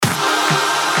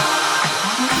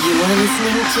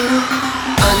listening to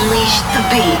Unleash the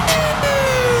Beat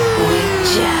with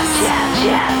Jazz.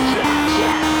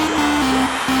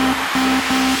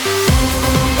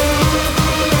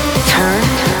 Turn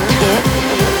it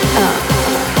up.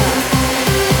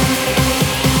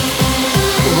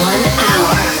 1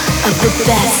 hour of the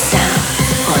best sounds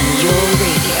on your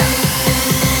radio.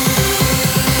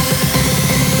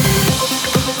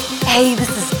 Hey,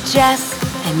 this is Jess,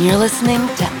 and you're listening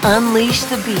to Unleash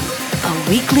the Beat, a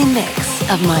weekly mix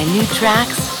of my new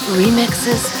tracks,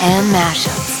 remixes, and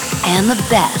mashups, and the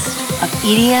best of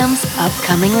EDM's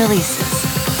upcoming releases.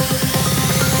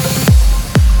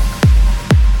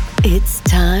 It's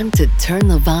time to turn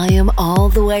the volume all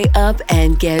the way up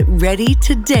and get ready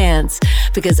to dance,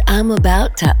 because I'm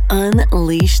about to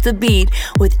unleash the beat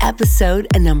with episode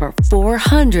number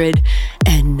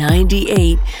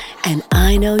 498. And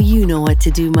I know you know what to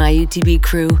do, my UTB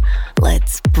crew.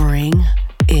 Let's bring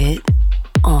it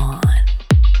on.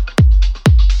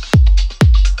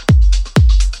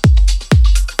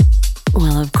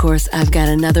 Well, of course, I've got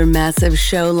another massive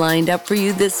show lined up for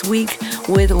you this week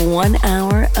with 1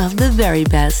 hour of the very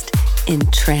best in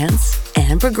trance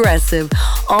and progressive,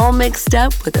 all mixed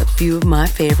up with a few of my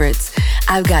favorites.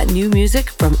 I've got new music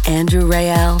from Andrew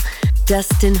Rayel,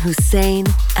 Dustin Hussein,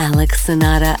 Alex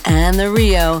Sonata, and The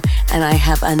Rio, and I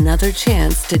have another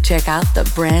chance to check out the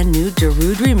brand new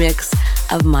Darude remix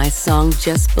of my song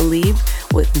Just Believe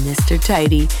with Mr.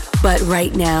 Tidy. But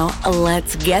right now,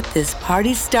 let's get this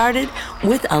party started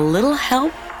with a little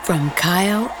help from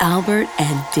Kyle, Albert,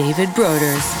 and David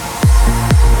Broders.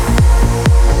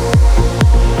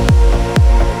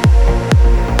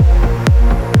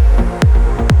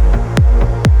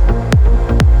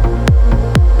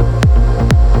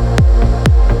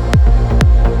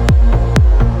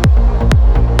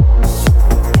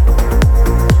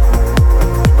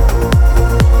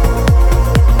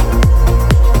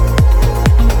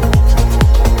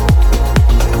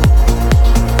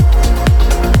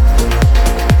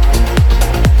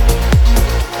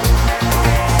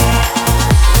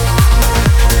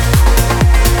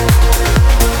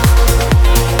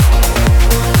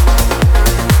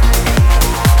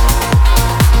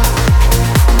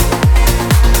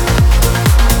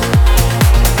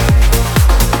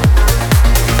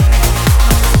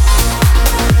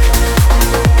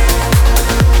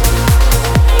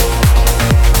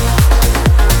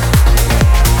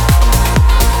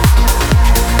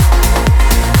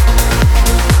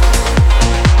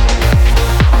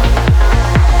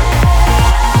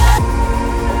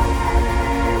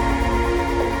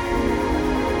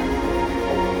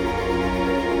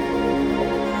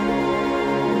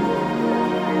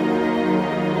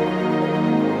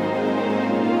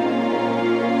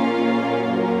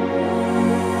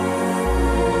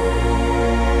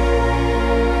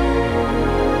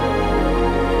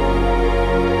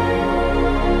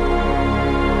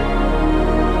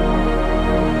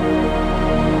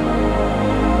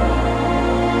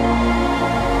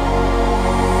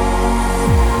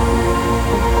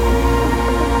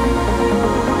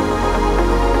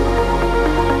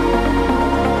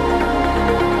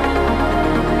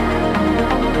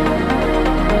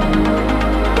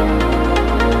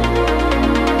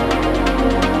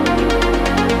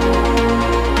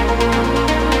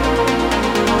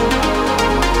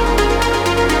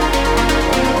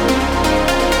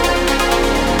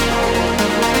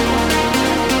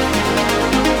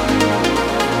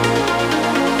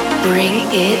 Bring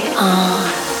it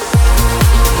on.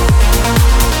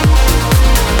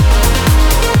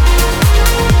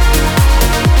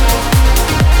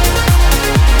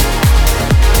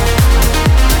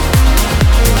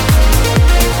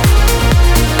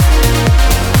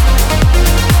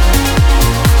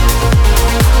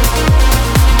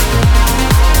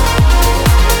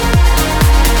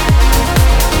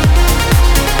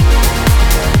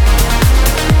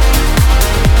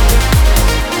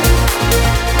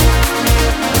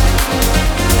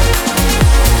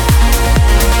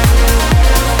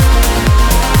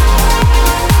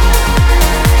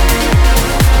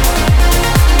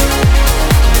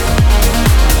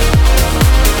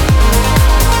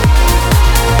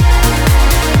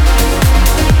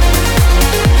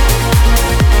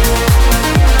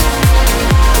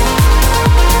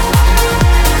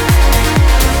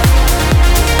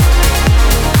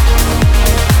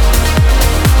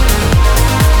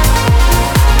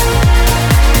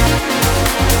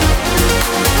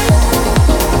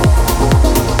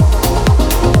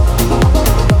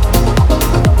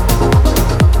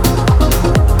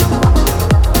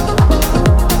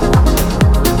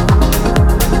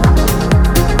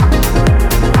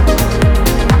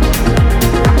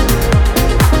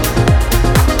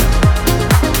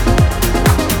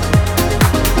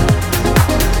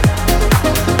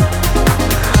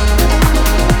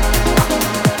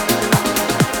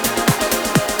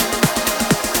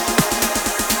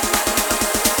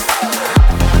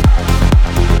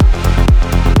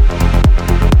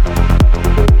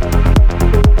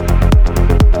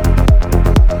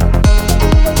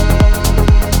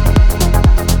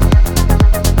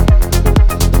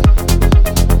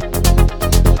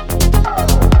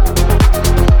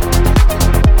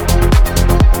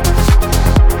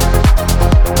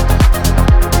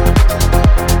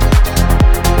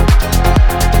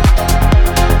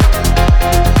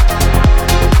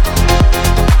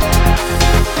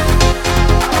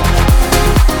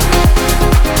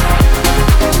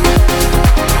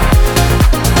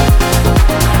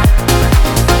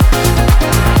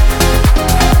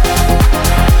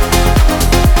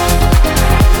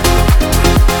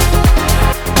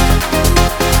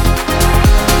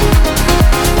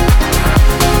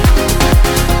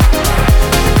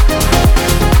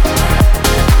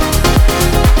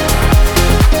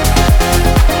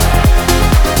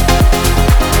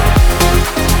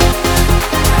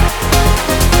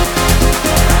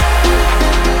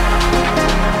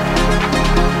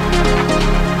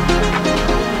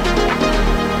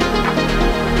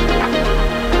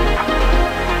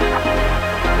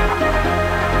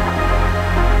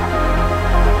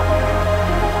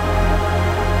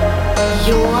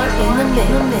 You're in the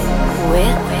mix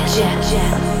with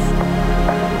Jeff.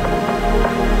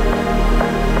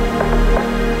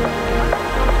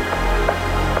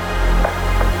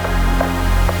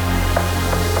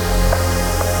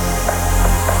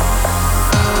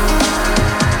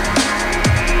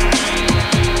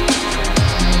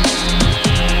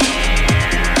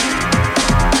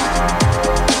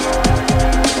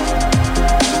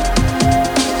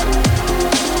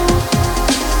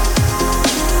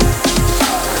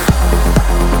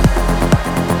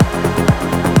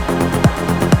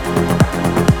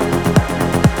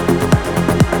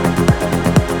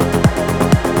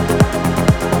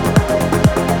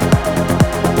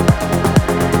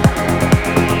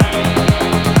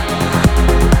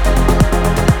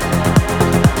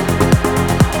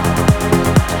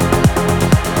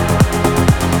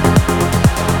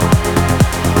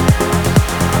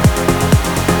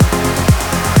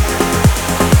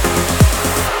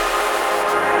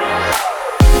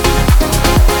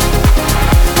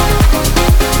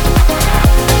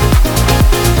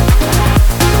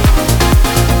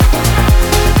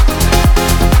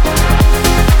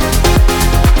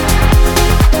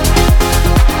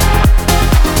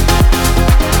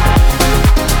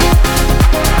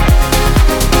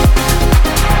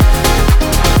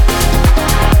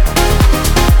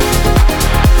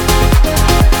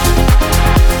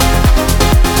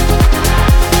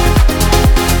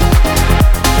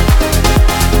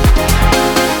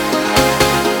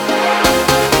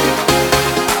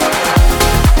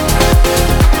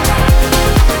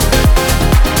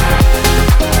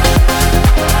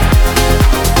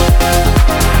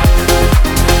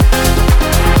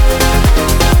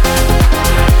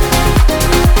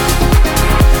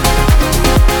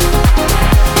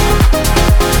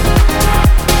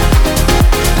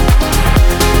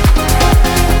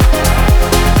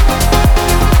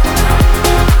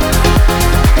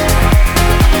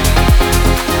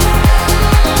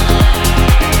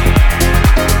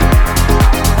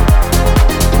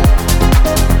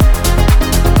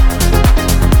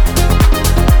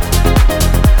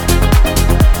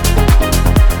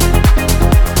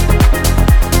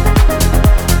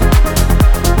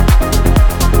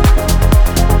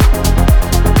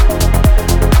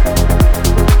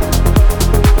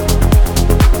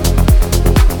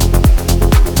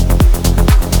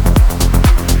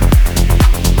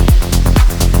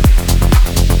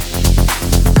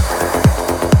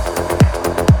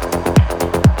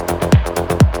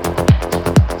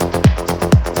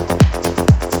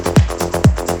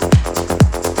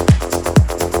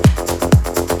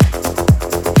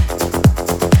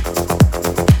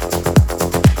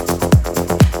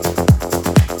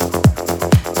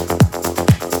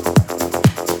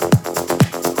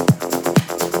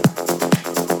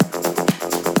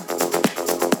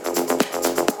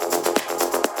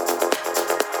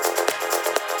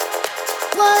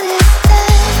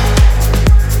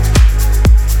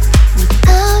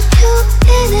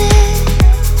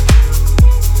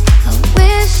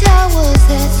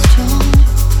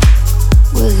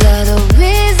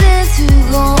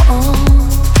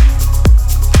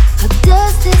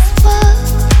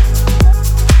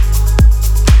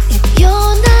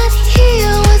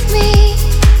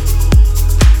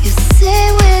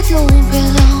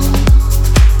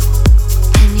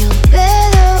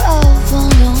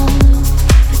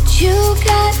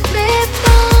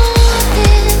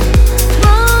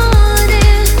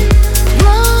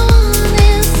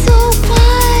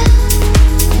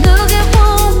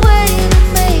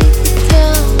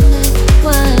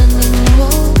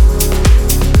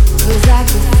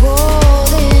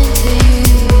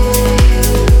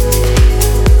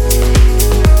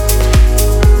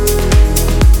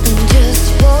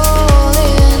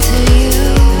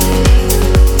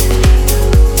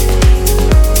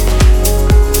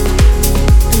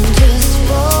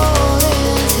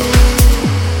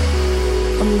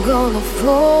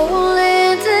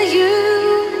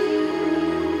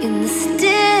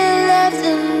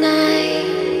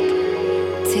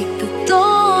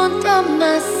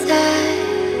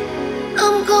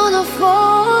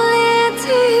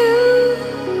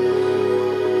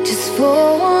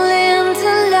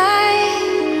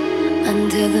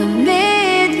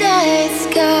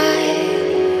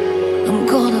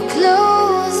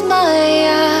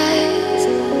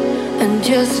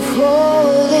 Just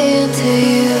fall into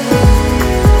you.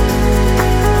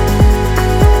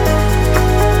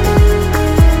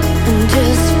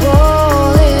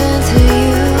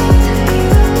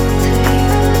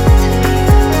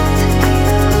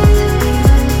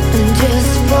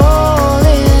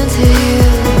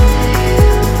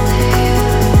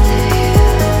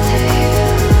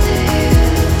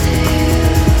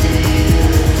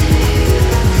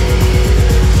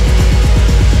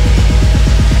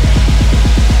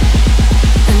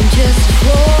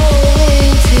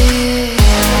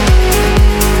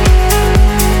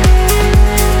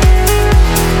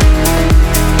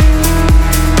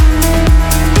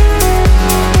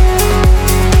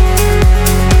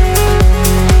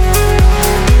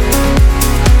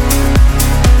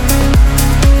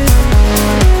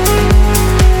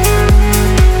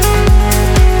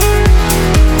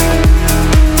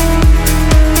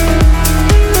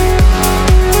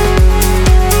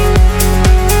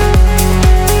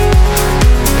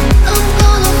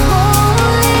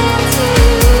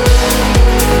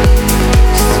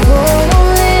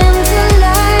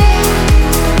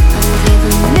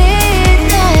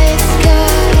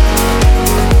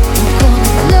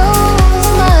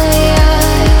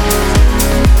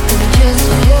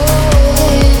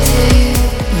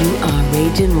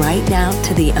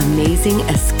 to the amazing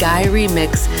Askai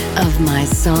remix of my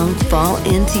song Fall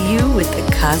Into You with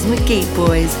the Cosmic Gate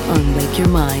Boys on Wake Your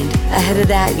Mind. Ahead of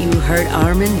that, you heard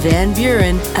Armin van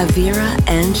Buuren, Avira,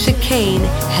 and Chicane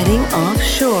heading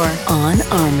offshore on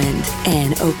Armand.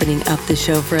 And opening up the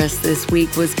show for us this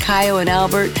week was Kyau and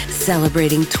Albert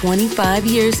celebrating 25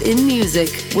 years in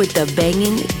music with the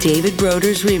banging David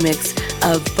Broders remix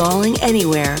of Falling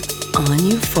Anywhere on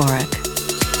Euphoric.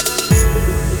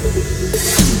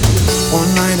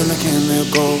 One night and I can't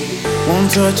let go. One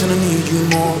touch and I need you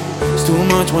more. It's too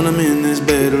much when I'm in this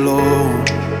bed alone.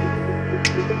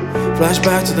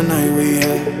 Flashback to the night we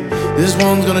had. This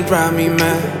one's gonna drive me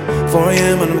mad. 4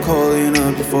 a.m. and I'm calling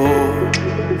up the phone.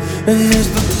 And it's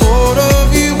the thought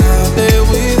of you out there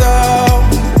without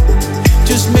me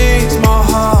just makes my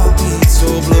heart beat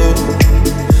so blue.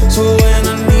 So when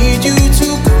I need you to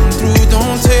come through,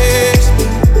 don't text me,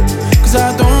 'cause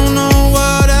I don't know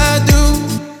what I do.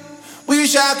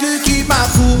 Wish I could keep my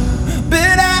cool,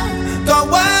 but I got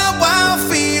wild, wild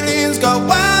feelings, got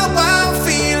wild, wild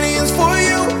feelings for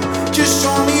you. Just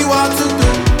show me what to do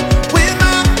with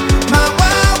my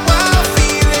wild, wild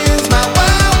feelings, my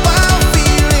wild, wild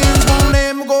feelings. Won't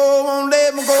let me go, won't let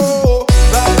me go.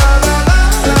 La la la la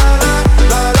la la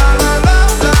la la la la la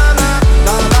la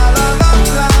la la la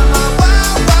la. My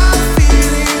wild, wild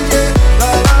feelings, yeah.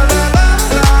 La la la la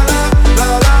la la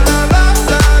la la la la la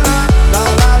la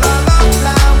la la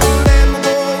la. Won't let me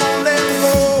go, won't let me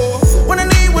go.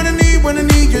 When I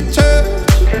need your touch.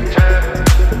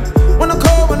 When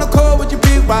I call, would you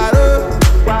be right up?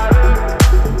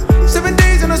 7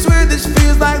 days and I swear this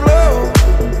feels like love.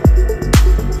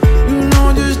 You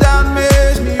know just how to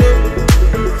mess me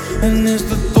up. And it's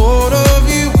the thought of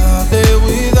you out there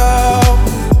without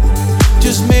me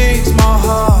just makes my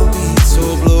heart beat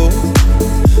so blue.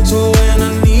 So when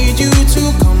I need you to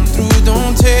come through,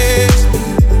 don't text me,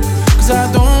 'cause I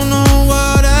don't know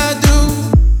what I do.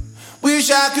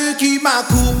 Wish I could keep my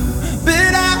cool,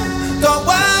 but I got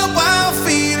wild, wild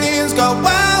feelings, got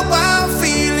wild, wild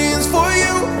feelings for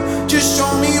you. Just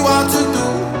show me what to do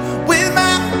with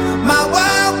my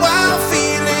wild, wild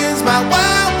feelings, my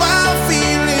wild, wild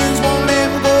feelings. Won't let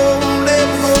me go, won't let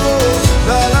me go.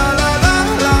 La la la la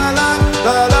la la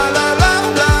la la la la la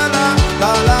la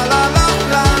la la la la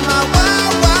la. My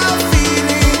wild, wild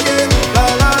feelings, yeah. La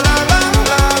la la la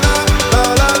la la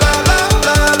la la la la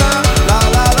la la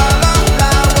la la la la.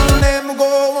 Won't let me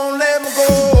go, won't let me go.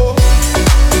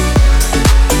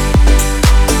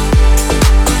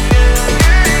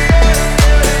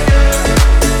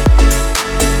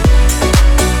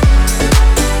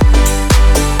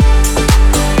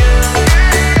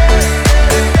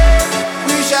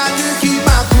 Wish I could keep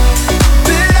my cool,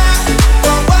 but I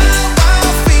got wild,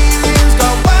 wild feelings,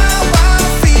 got wild,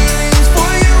 wild feelings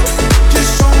for you. Just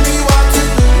show me what to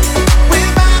do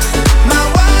with my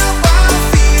wild, wild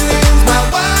feelings, my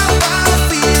wild, wild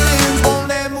feelings. Won't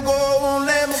let me go, won't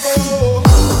let me go.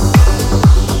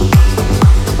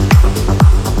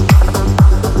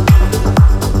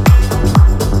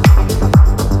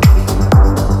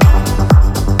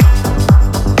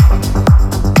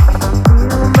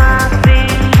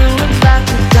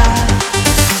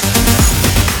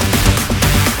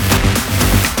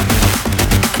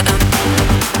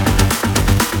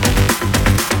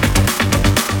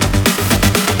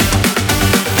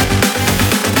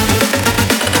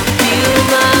 Feel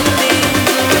my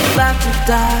feelings about to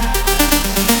die.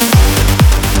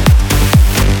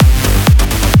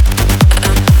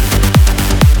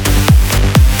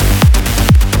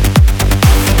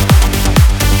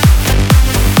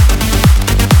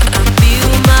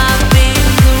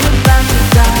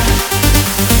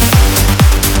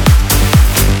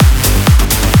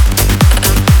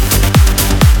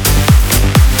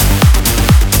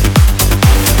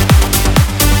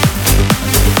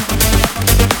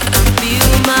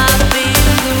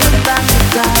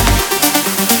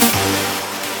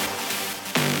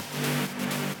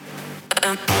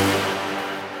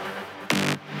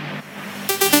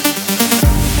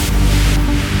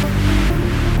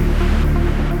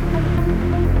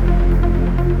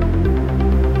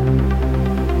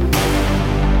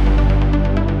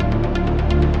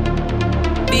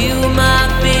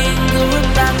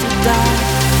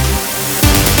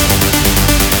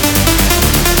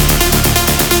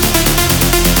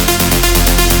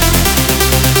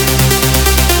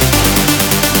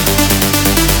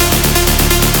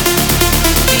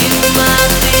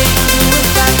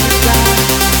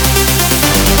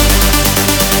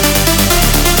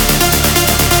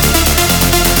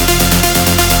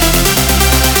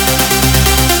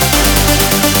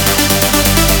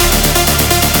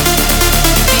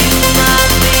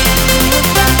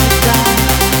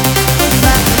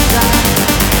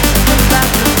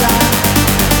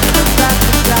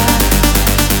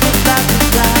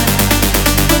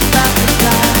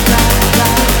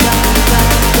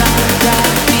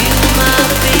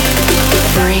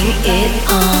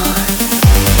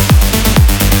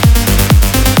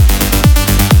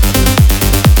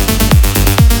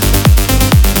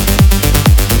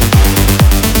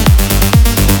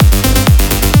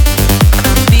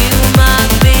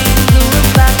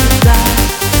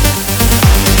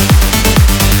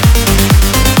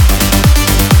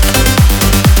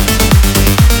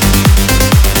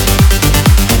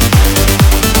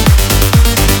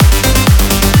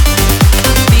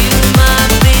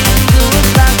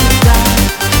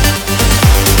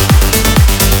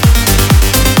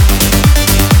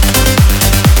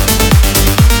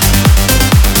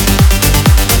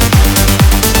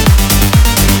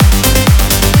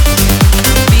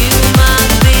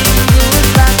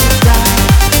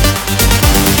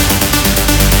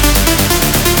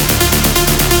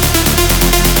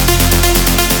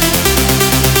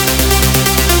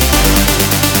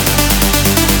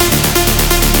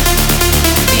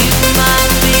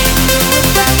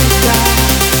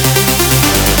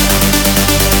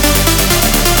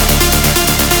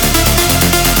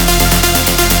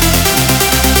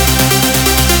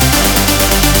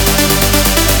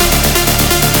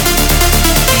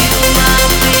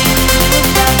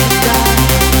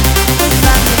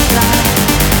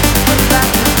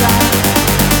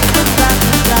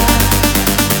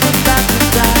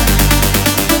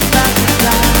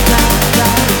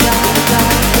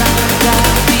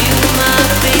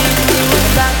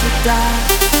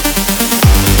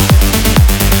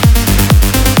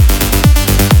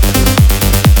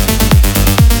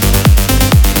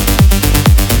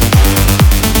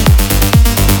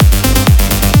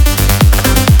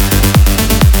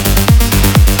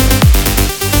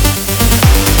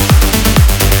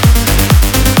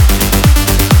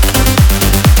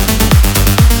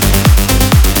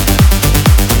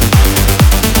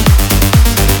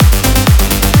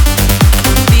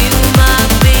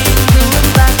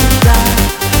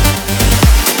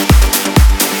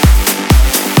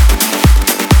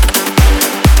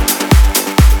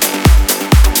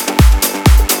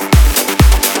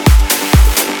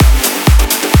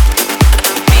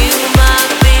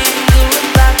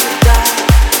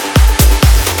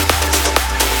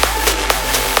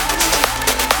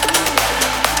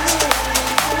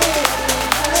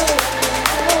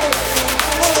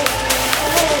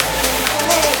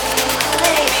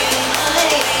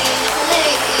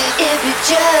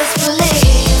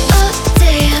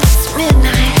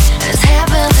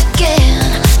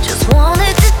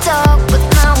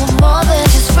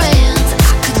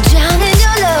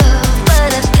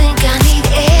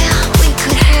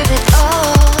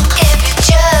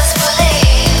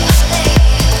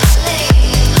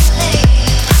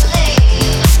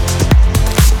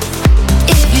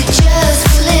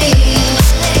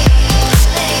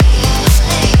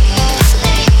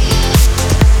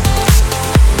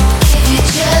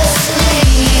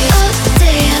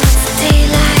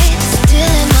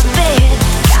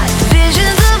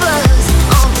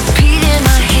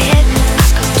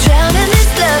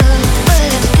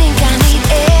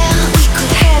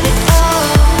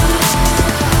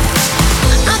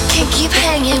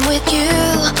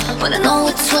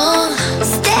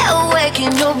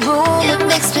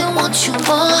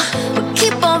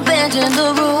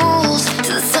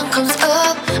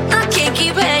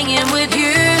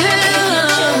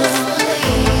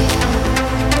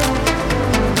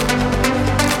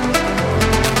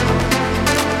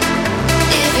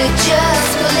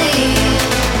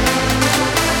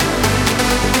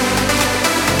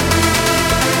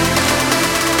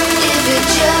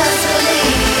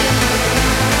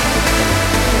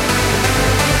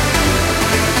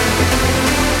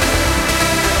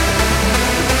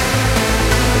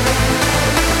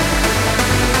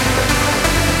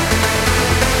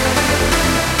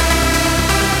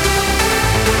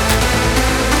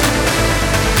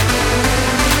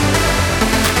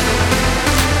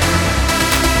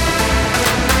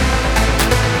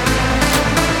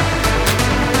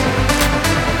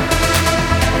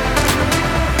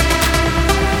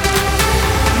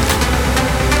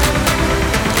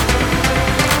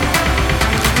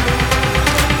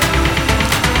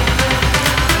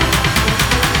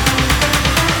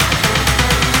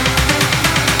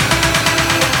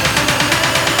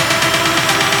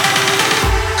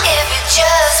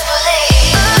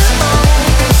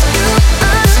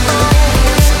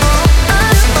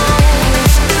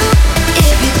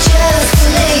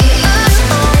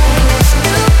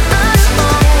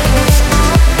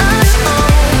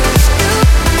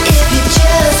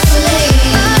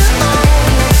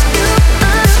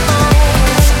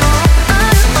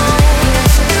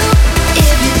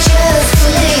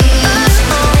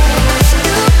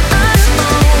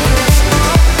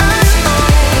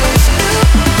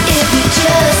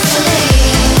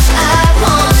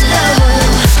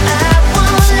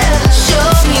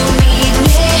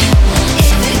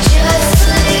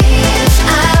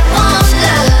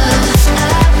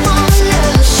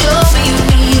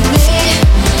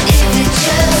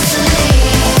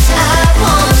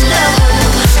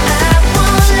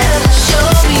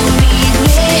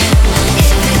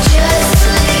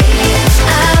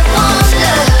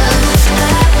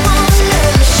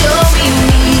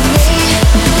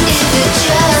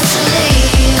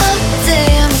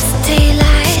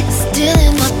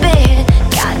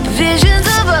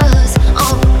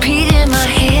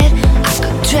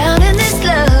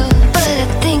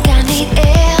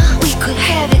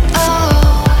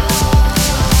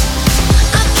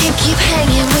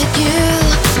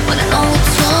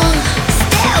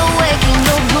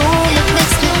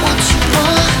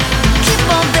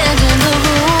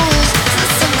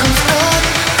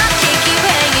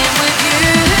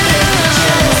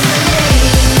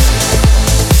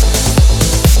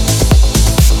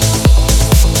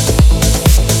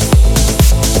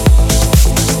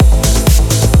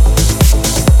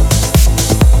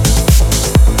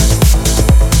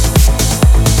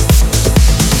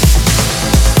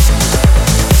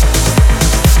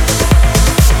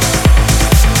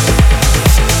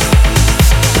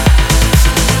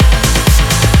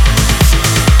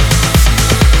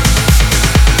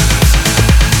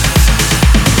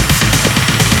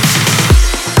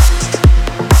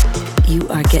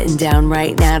 getting down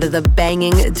right now to the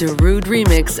banging Darude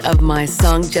remix of my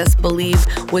song Just Believe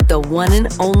with the one and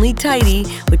only Tidy,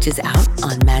 which is out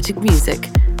on Magic Music.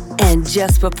 And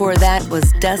just before that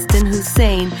was Dustin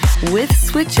Hussein with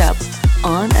Switch Up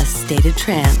on A State of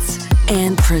Trance.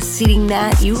 And preceding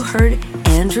that, you heard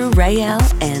Andrew Rayel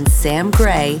and Sam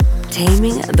Gray,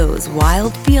 Taming Those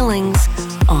Wild Feelings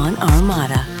on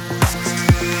Armada.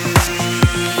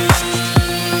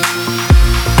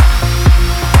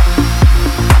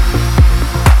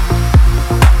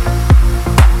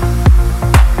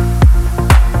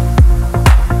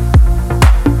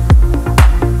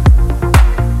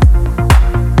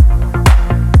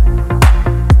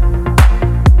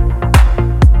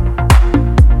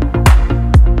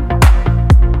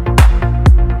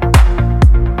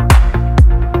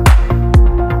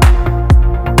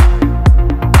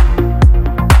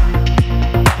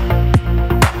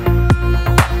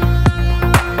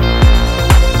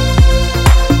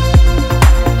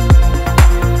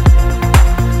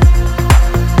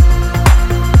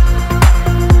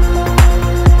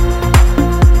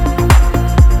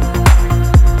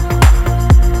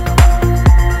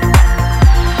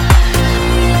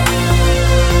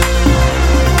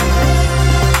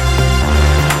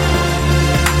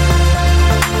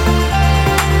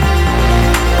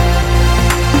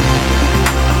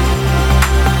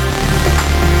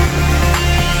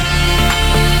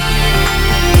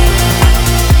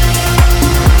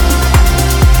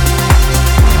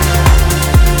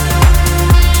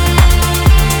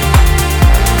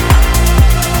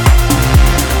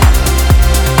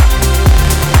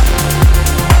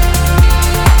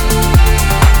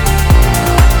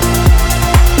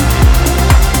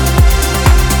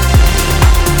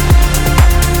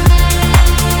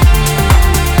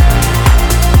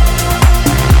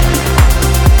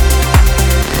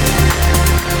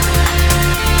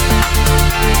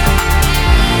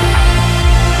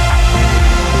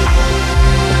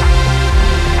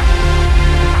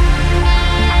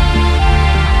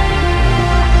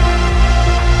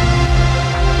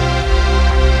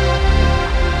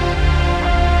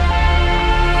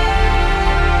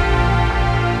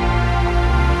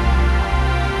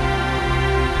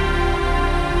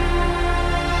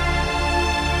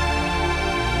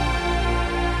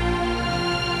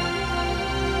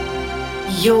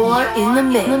 You're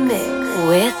in the mix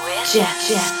with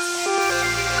Jeff.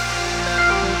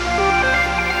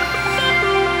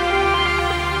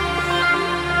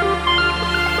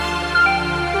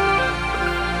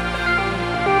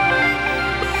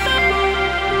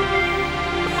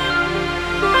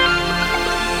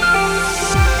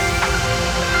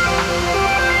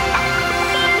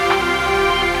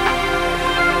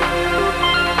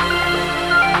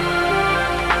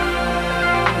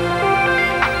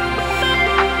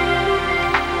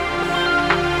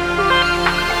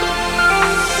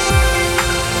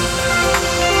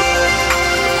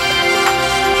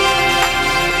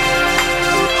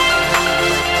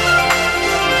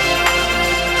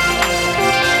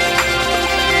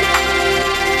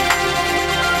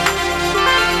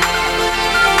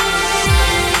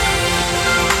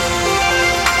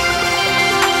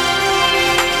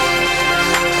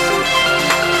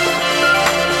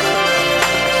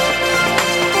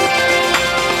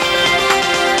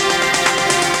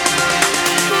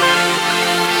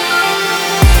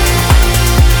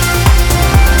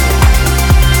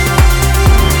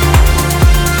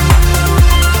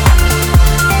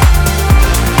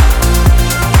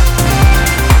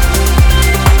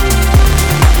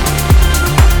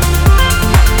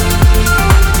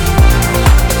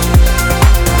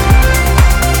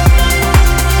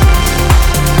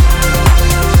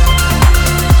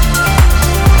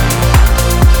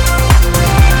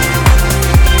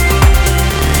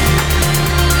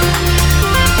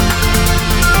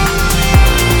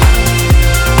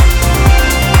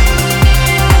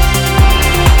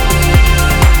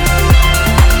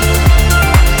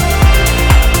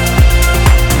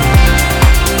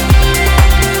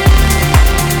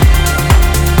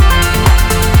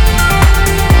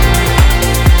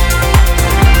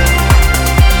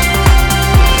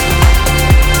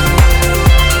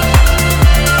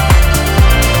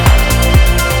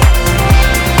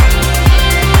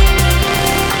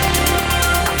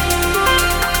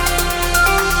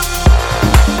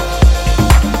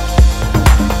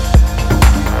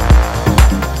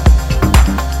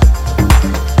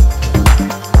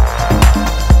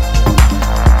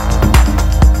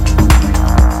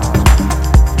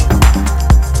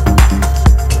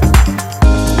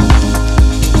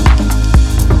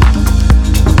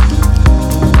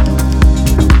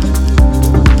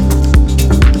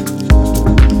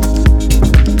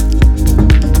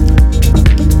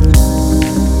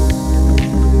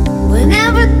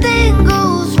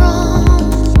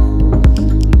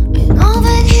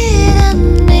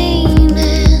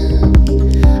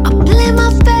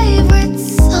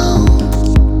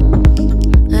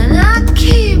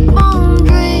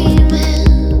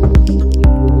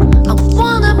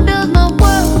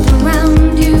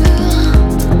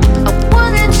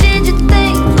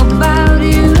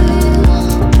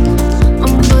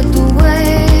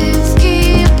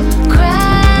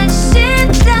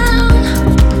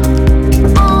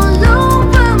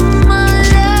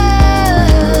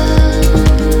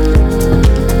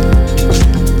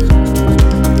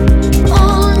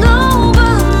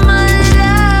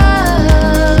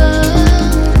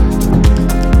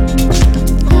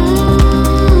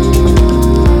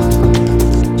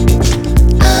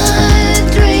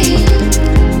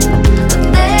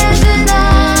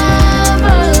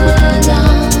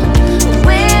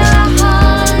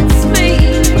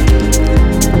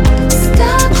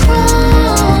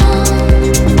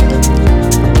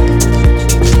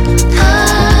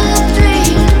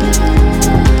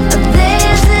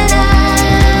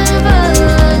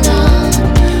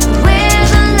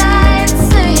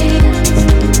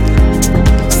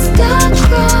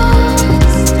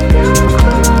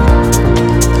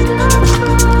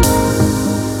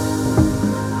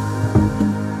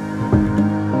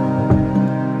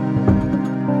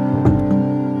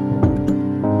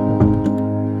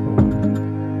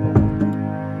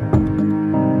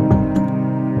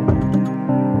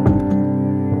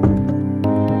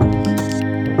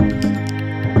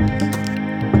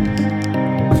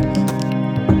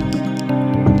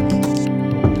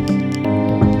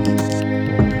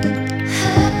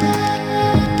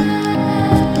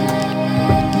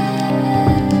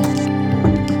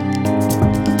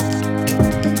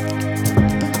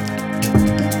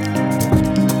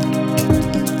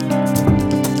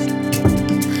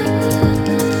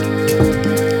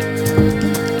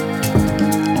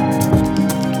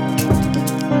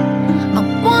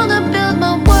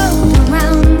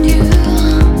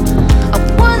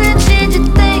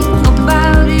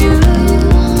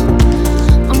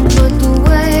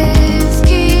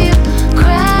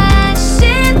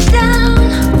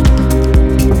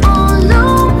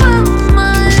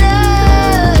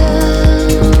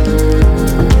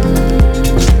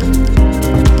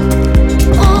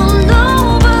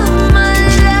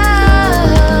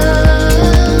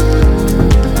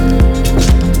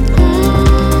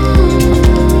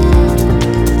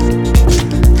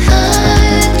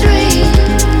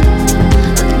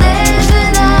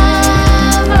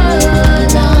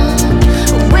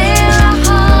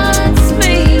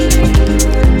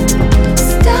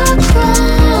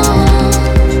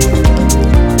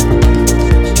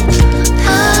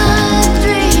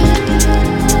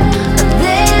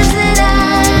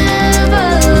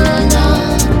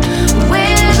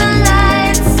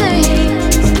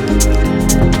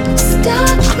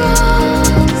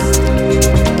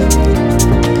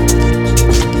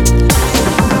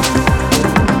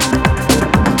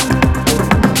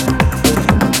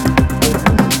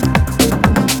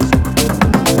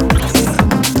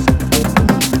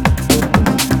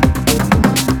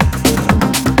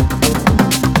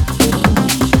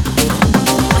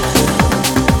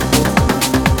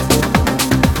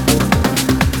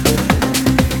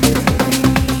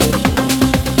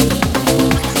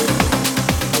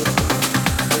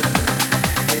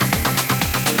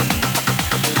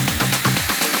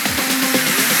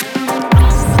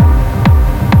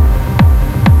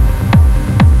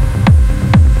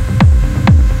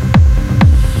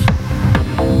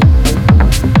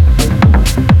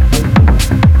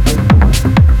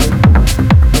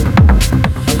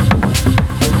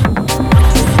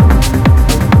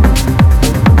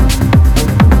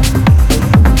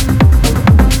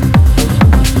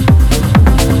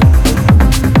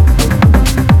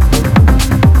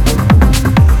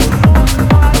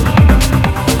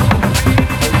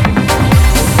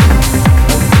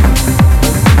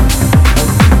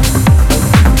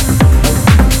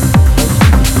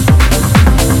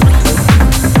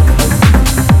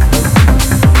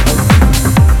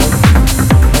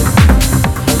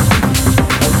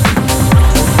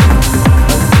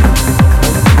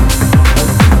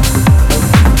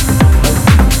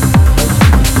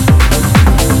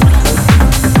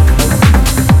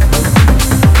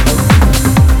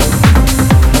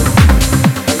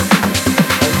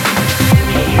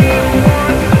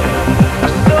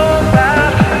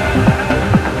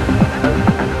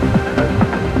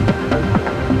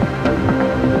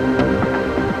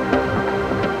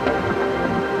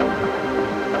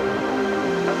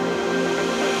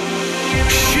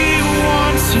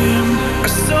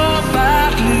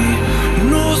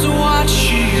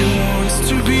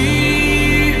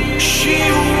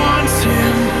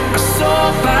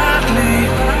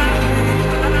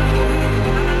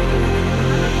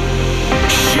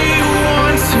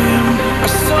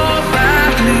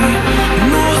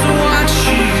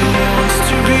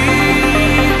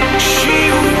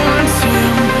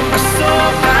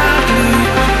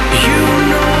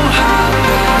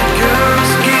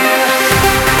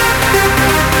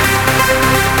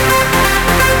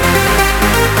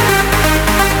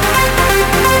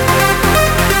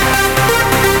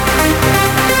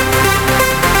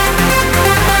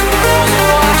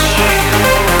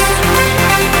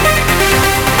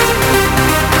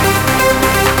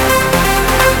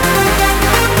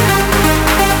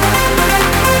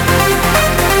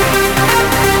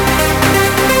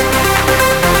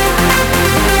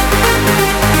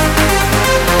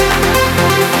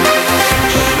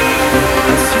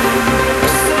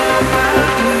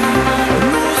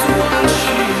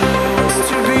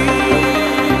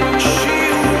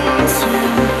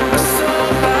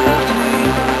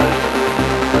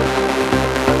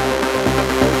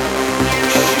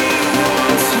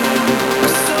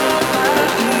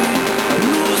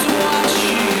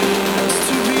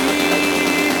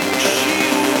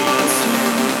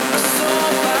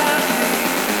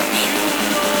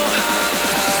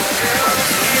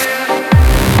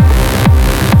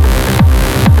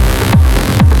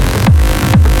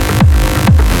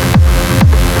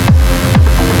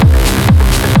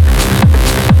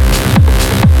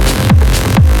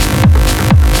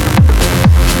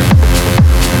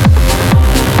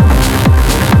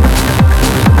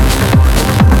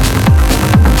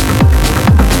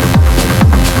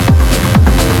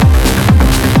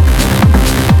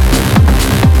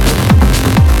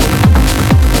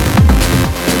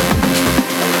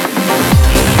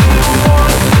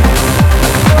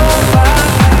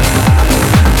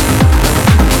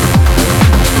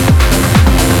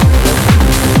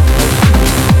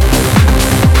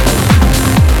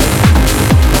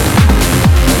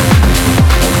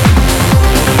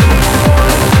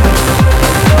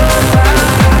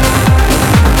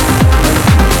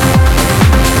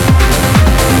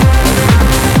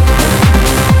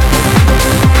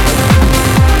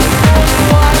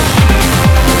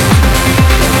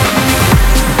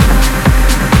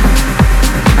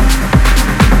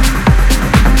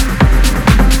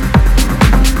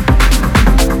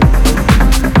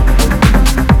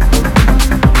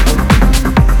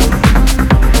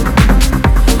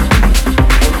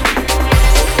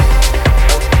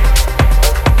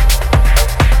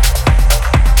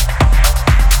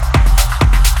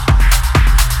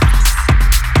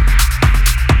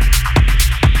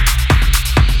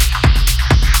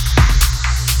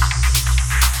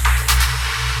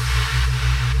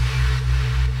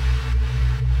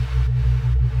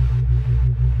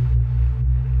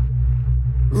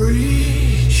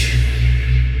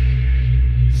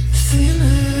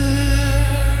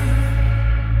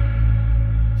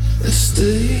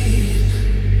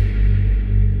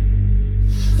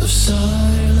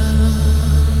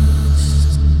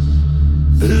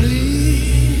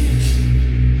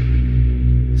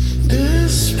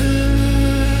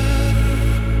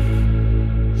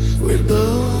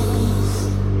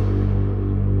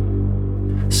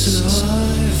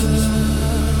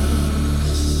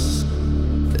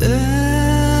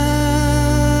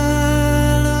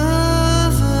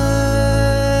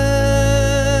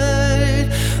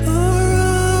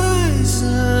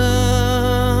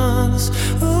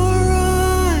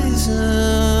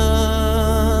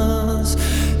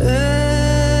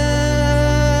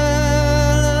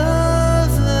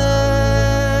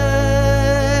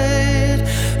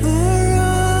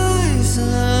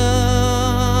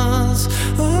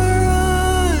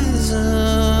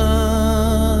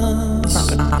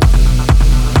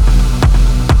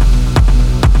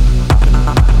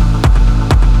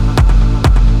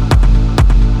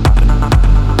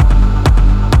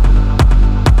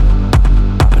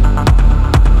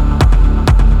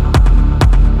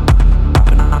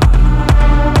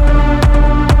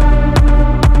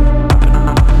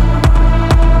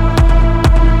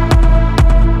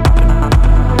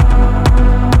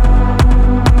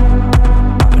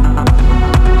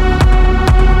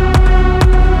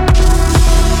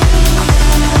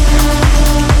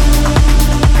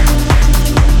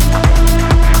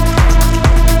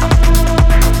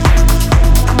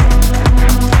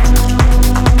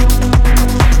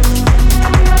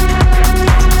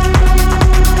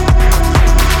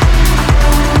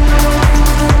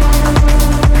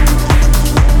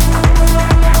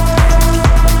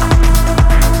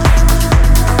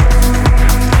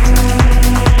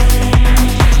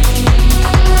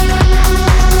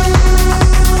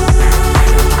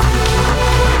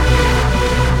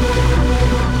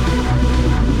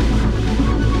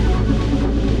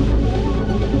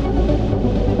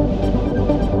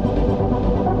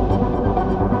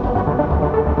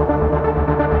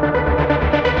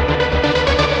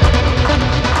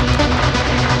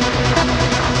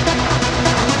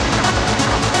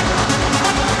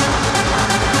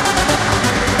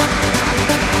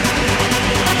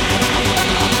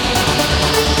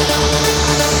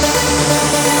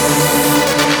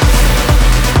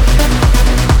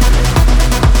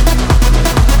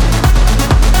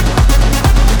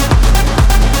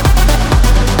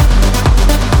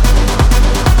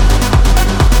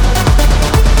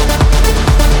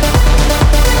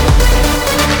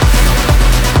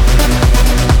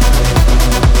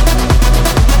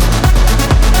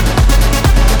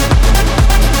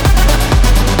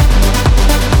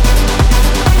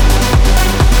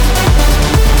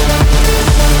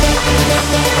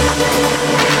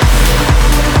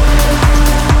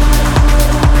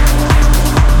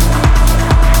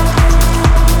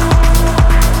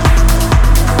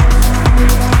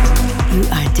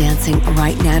 dancing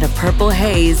right now to Purple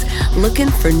Haze, Looking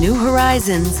for New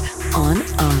Horizons on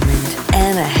Armand.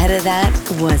 And ahead of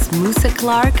that was Musa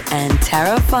Clark and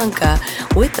Tara Funka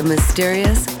with the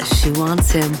mysterious She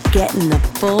Wants Him, getting the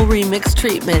full remix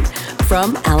treatment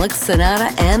from Alex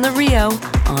Sonata and the Rio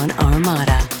on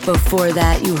Armada. Before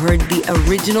that, you heard the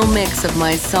original mix of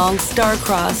my song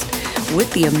Star-Crossed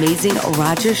with the amazing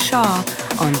Roger Shaw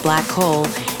on Black Hole.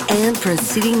 And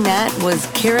preceding that was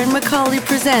Karen McCauley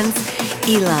Presents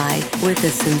Eli with the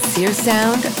sincere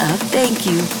sound of Thank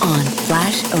You on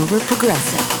Flash Over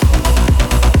Progressive.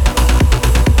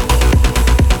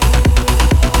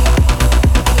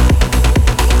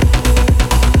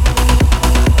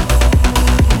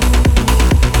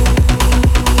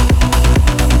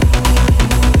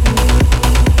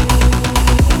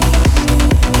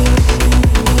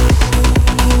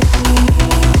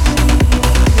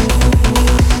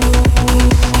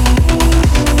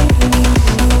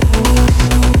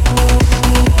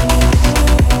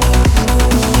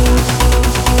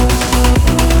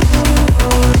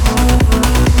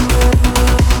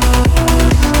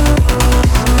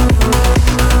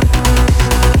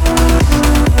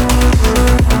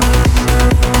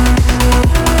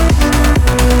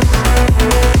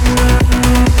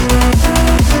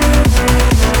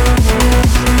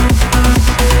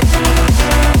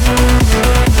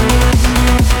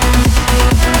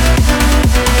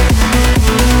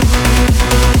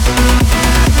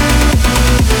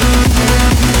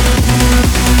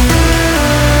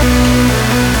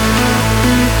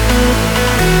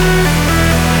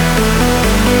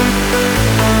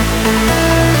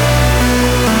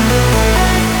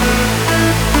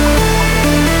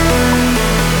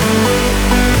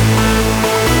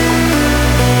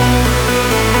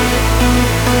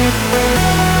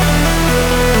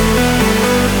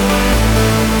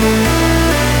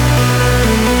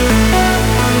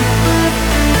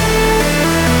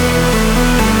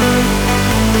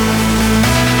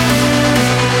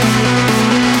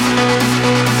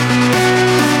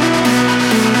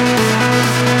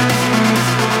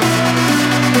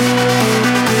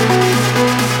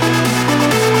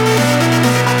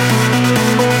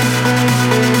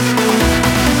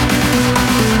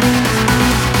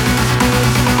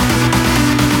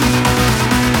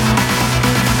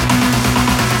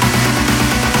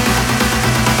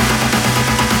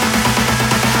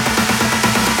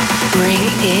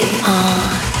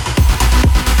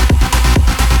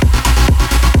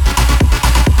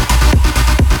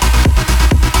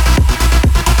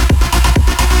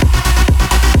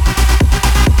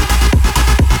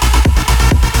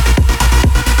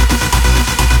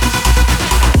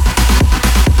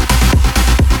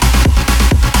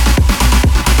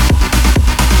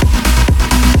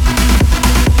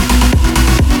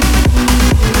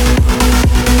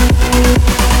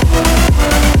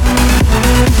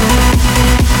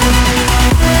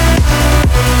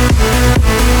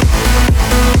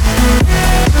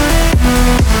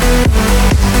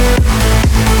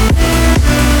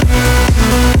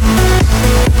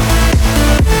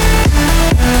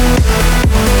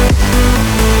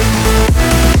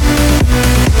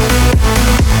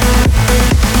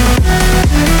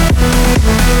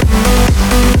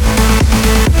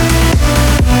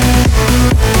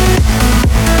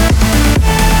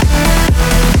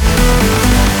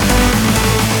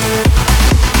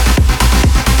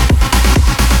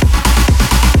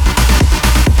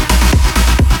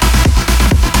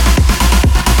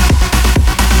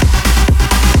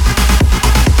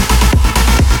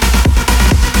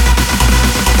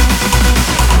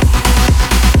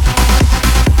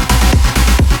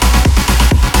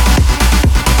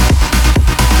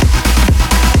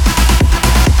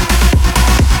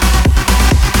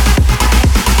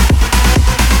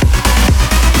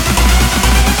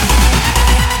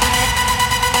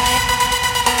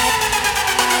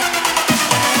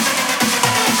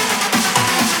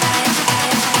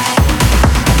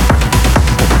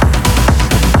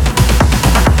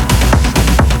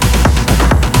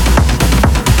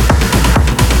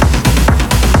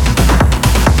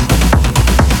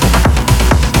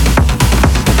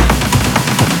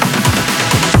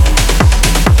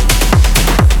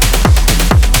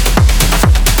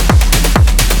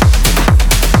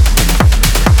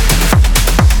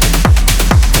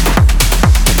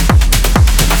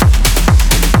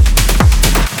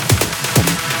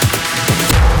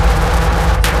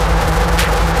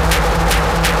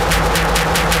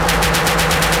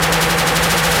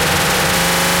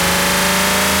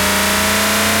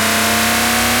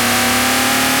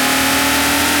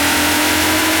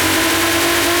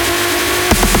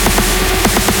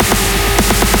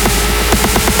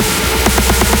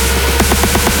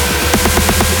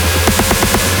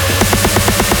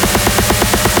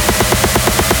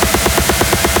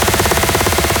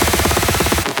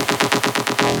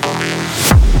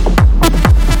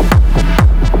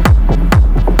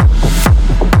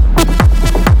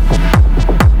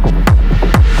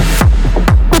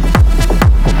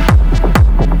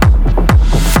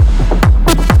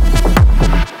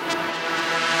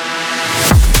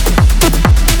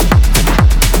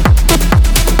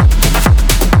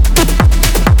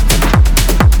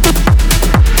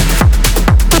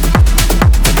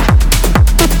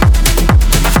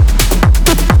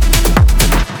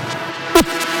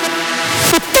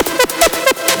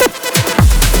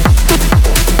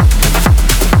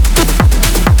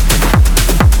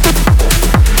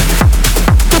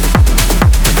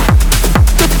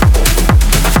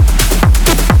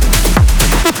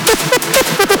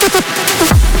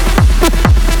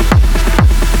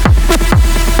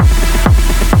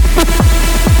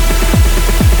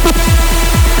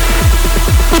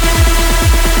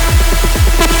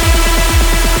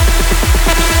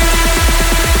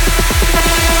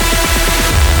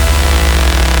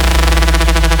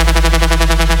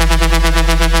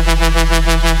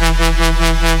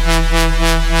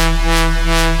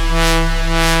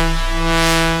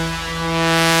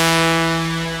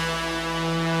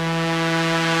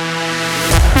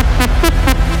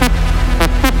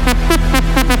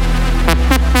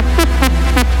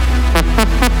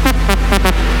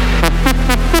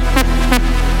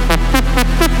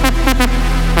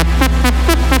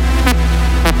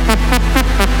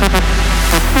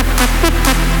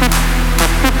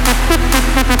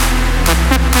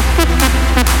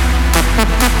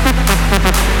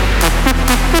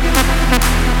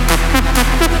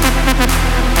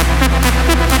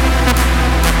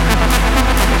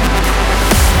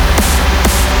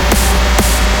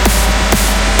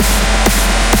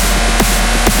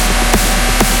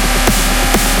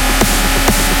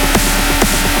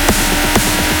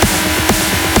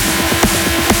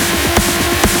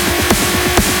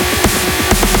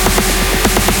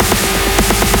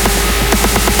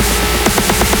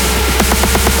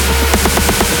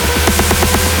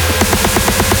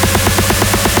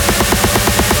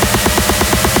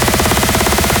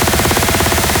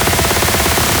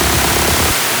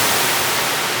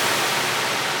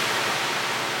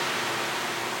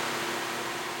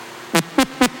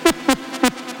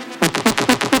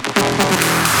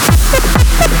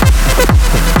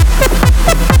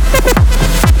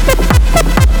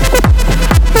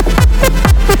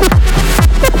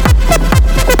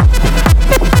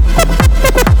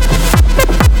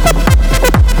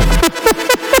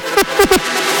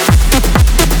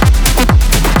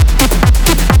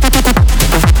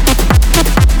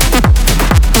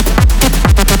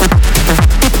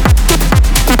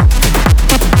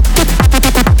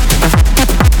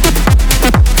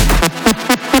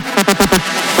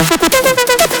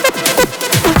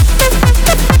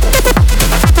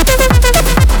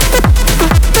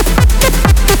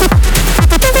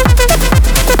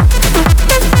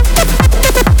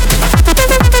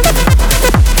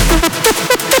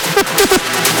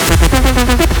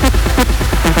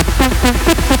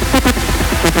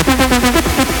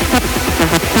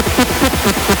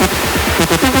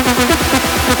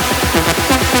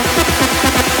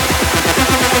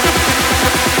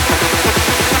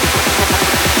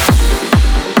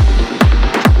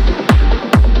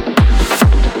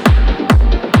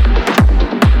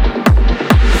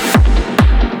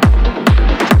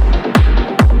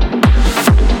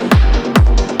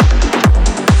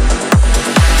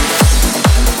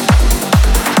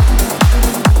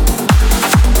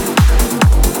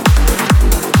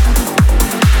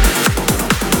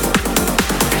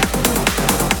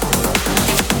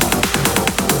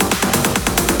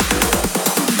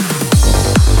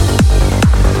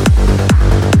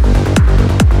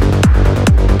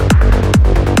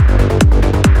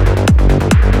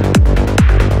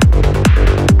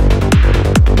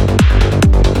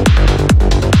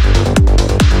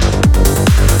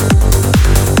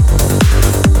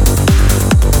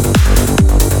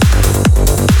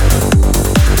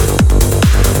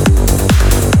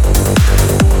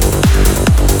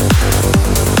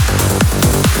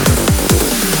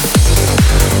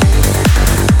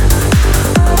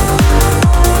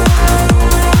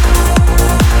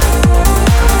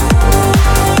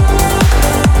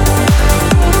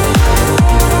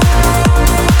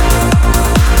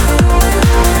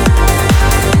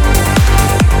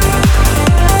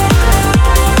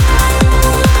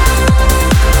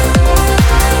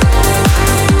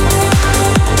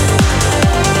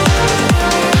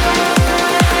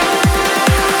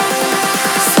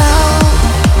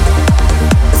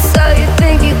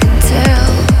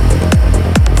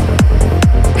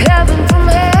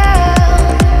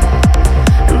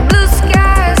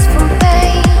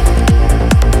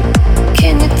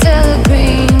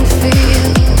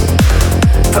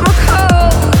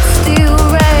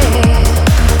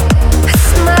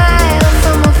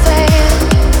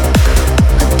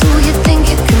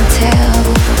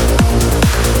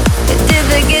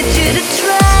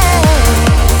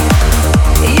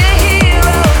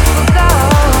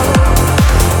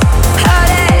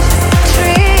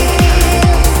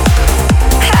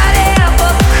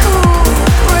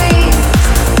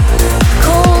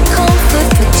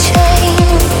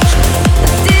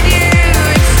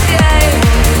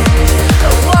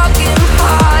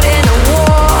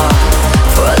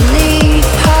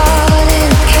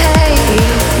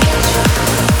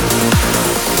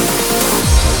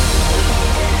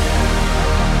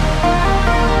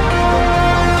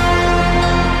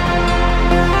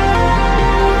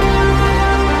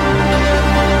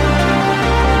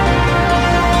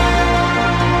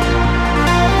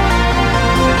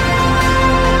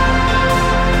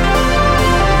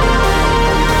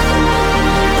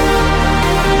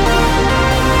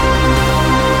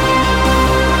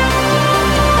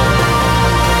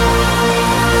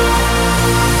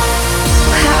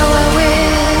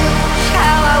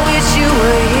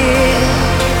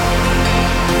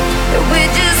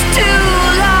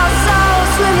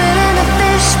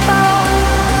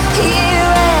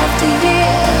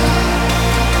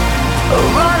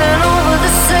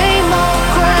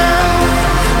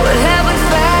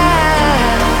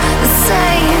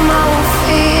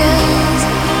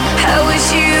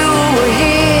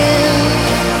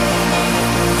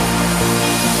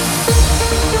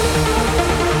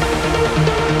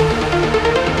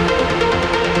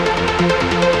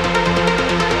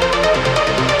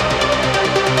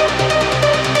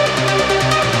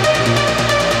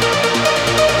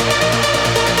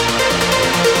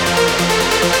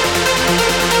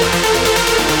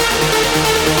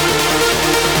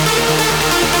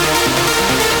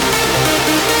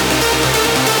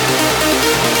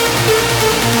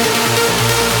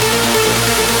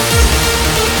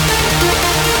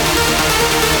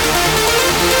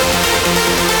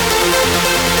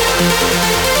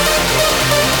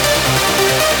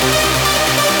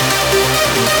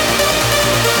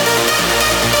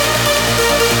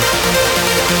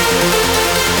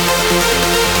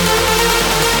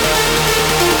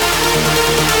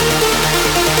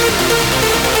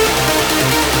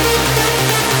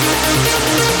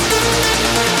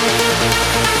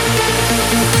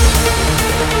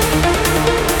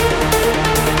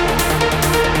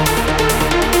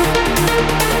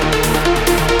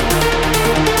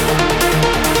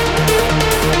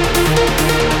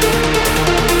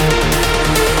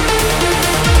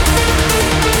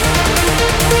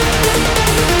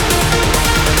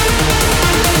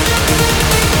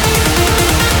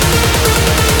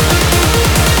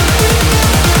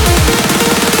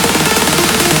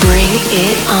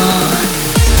 it on.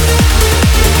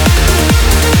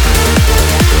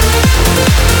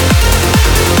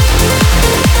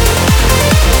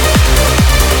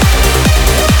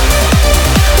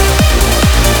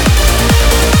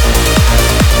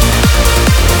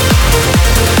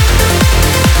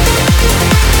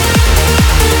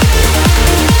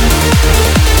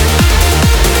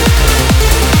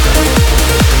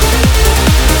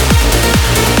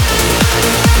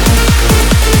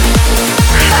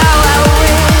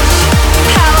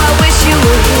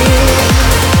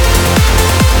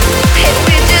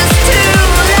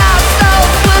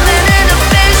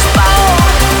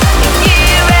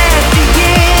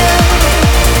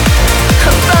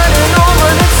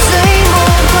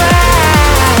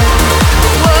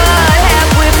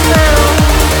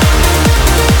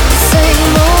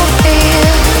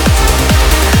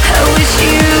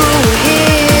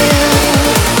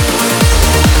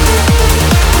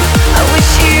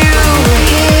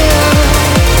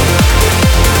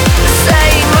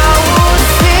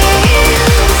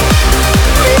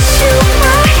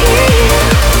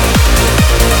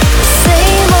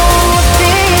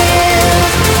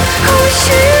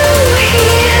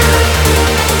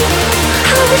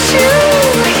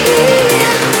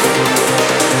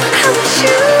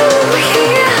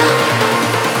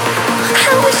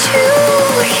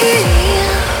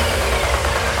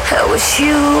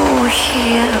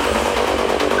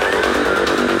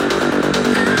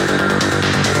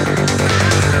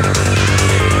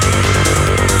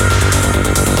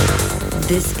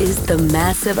 This is the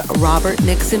massive Robert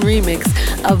Nixon remix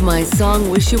of my song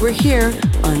Wish You Were Here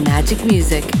on Magic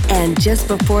Music. And just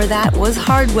before that was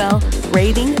Hardwell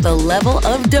rating the level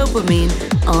of dopamine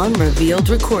on Revealed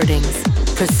Recordings.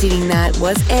 Preceding that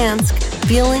was Ansk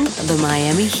feeling the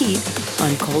Miami heat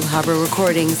on Cold Harbor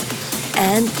Recordings.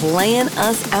 And playing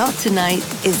us out tonight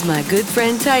is my good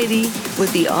friend Tidy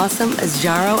with the awesome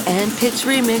Jaro and Pitch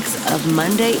remix of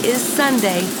Monday is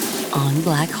Sunday on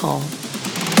Black Hole.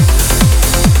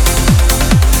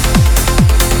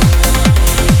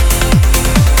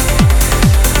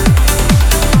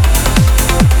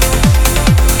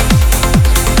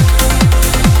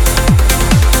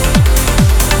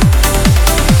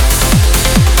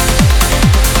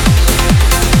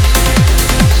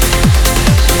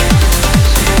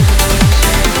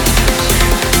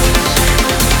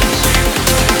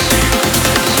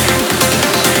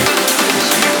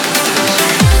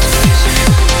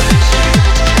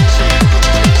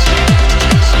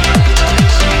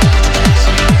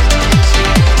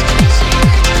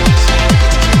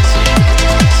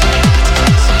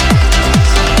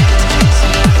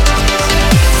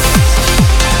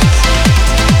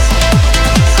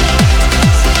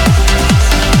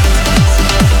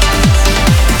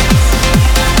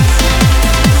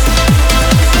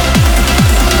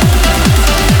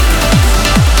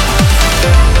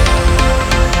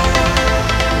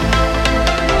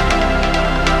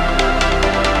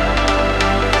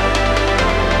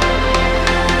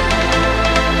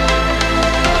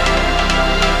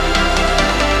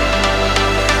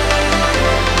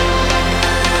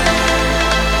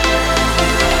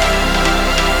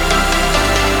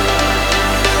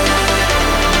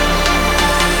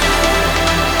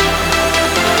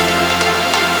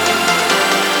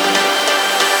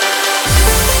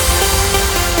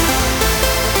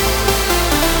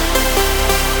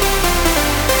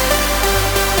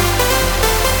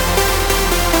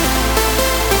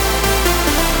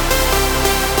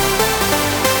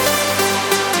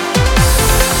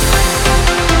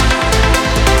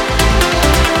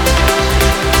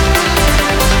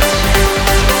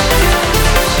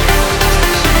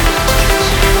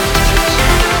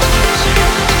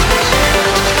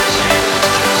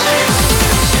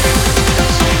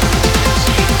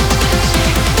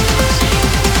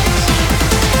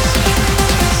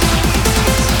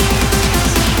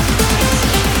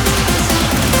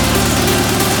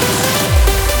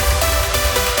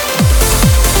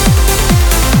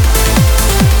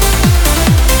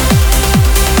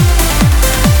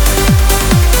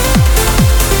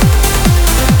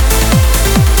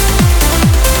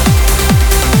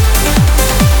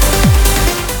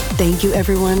 Thank you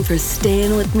everyone for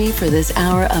staying with me for this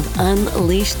hour of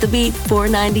Unleash the Beat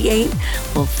 498.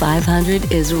 Well,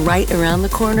 500 is right around the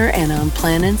corner and I'm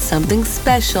planning something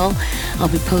special. I'll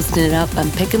be posting it up.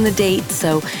 I'm picking the date,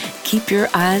 so keep your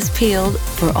eyes peeled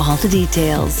for all the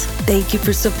details. Thank you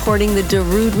for supporting the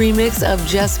Darude remix of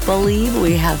Just Believe.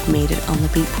 We have made it on the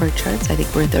Beatport charts. I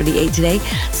think we're 38 today.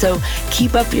 So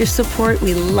keep up your support.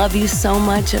 We love you so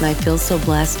much, and I feel so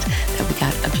blessed that we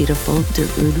got a beautiful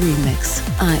Darude remix.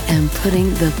 I am putting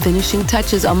the finishing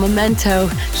touches on Memento.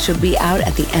 Should be out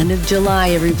at the end of July,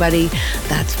 everybody.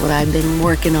 That's what I've been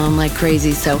working on like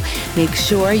crazy. So make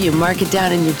sure you mark it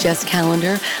down in your Just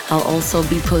calendar. I'll also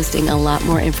be posting a lot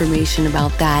more information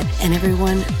about that. And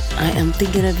everyone, I am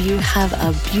thinking of you. Have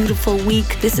a beautiful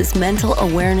week. This is Mental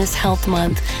Awareness Health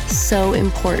Month. So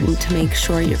important to make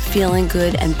sure you're feeling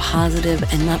good and positive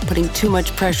and not putting too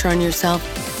much pressure on yourself.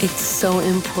 It's so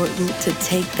important to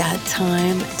take that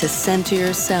time to center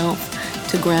yourself,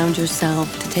 to ground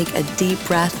yourself, to take a deep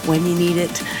breath when you need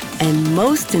it. And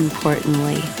most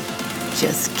importantly,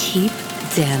 just keep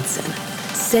dancing.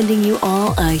 Sending you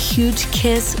all a huge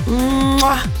kiss.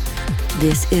 Mwah!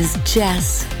 This is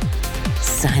Jess,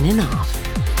 signing off.